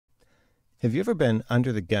Have you ever been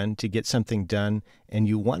under the gun to get something done and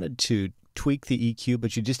you wanted to tweak the EQ,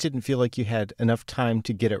 but you just didn't feel like you had enough time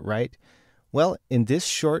to get it right? Well, in this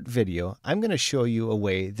short video, I'm going to show you a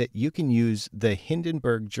way that you can use the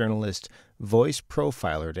Hindenburg Journalist Voice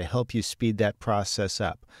Profiler to help you speed that process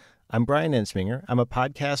up. I'm Brian Ensminger. I'm a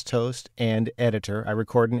podcast host and editor. I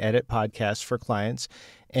record and edit podcasts for clients,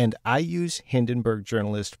 and I use Hindenburg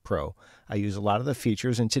Journalist Pro. I use a lot of the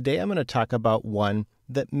features, and today I'm going to talk about one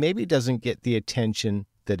that maybe doesn't get the attention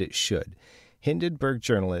that it should. Hindenburg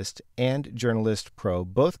Journalist and Journalist Pro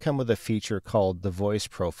both come with a feature called the Voice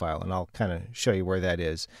Profile, and I'll kind of show you where that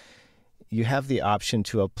is. You have the option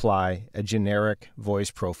to apply a generic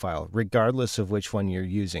voice profile, regardless of which one you're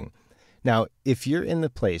using. Now, if you're in the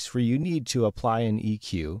place where you need to apply an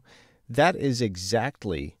EQ, that is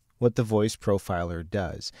exactly what the Voice Profiler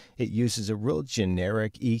does. It uses a real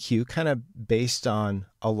generic EQ, kind of based on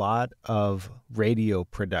a lot of radio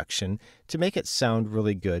production to make it sound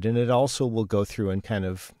really good, and it also will go through and kind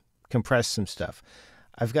of compress some stuff.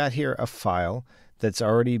 I've got here a file that's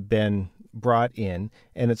already been brought in,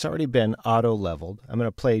 and it's already been auto-leveled. I'm going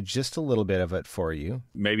to play just a little bit of it for you.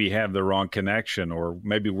 Maybe have the wrong connection, or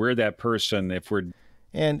maybe we're that person if we're...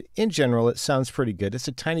 And in general, it sounds pretty good. It's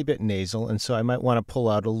a tiny bit nasal, and so I might want to pull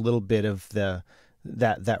out a little bit of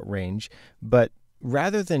that range. But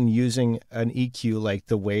rather than using an EQ like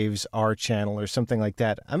the Waves R channel or something like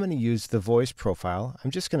that, I'm going to use the voice profile.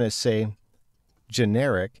 I'm just going to say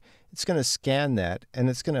generic. It's going to scan that, and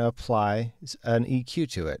it's going to apply an EQ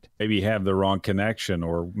to it. Maybe have the wrong connection,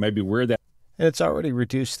 or maybe we're that... And it's already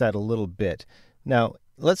reduced that a little bit. Now,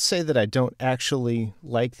 let's say that I don't actually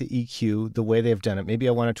like the EQ the way they've done it. Maybe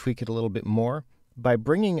I want to tweak it a little bit more. By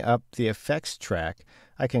bringing up the effects track,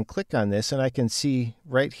 I can click on this, and I can see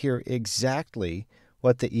right here exactly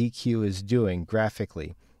what the EQ is doing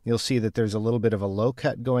graphically. You'll see that there's a little bit of a low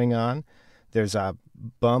cut going on. There's a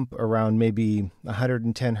bump around maybe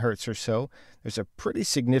 110 hertz or so. There's a pretty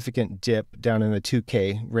significant dip down in the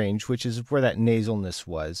 2K range, which is where that nasalness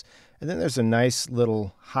was. And then there's a nice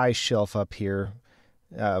little high shelf up here,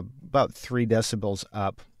 about 3 decibels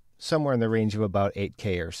up, somewhere in the range of about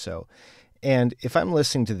 8K or so. And if I'm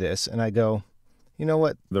listening to this and I go, you know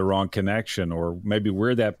what? The wrong connection, or maybe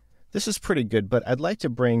we're that... This is pretty good, but I'd like to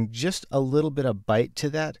bring just a little bit of bite to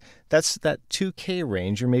that. That's that 2K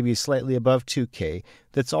range, or maybe slightly above 2K,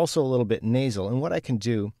 that's also a little bit nasal. And what I can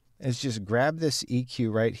do is just grab this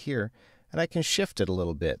EQ right here, and I can shift it a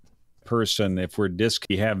little bit. Person, if we're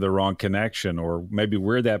we have the wrong connection, or maybe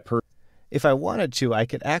we're that person. If I wanted to, I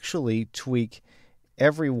could actually tweak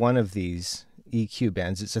every one of these EQ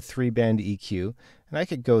bands. It's a 3-band EQ, and I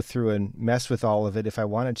could go through and mess with all of it if I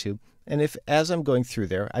wanted to. And if, as I'm going through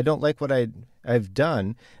there, I don't like what I've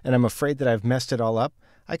done, and I'm afraid that I've messed it all up,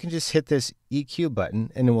 I can just hit this EQ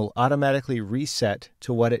button, and it will automatically reset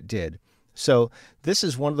to what it did. So this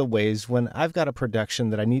is one of the ways when I've got a production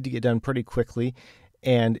that I need to get done pretty quickly,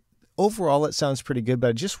 and overall it sounds pretty good, but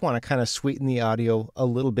I just want to kind of sweeten the audio a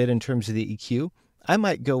little bit in terms of the EQ. I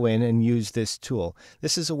might go in and use this tool.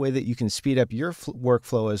 This is a way that you can speed up your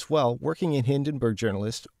workflow as well, working in Hindenburg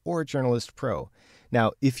Journalist or Journalist Pro.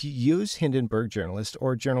 Now, if you use Hindenburg Journalist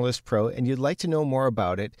or Journalist Pro and you'd like to know more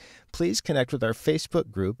about it, please connect with our Facebook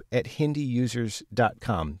group at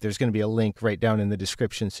hindyusers.com. There's going to be a link right down in the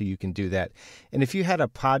description so you can do that. And if you had a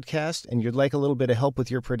podcast and you'd like a little bit of help with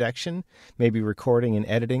your production, maybe recording and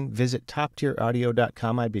editing, visit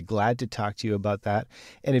toptieraudio.com. I'd be glad to talk to you about that.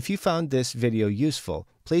 And if you found this video useful,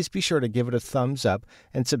 please be sure to give it a thumbs up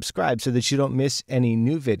and subscribe so that you don't miss any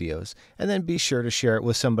new videos. And then be sure to share it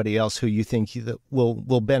with somebody else who you think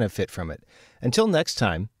will benefit from it. Until next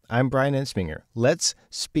time, I'm Brian Ensminger. Let's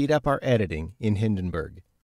speed up our editing in Hindenburg.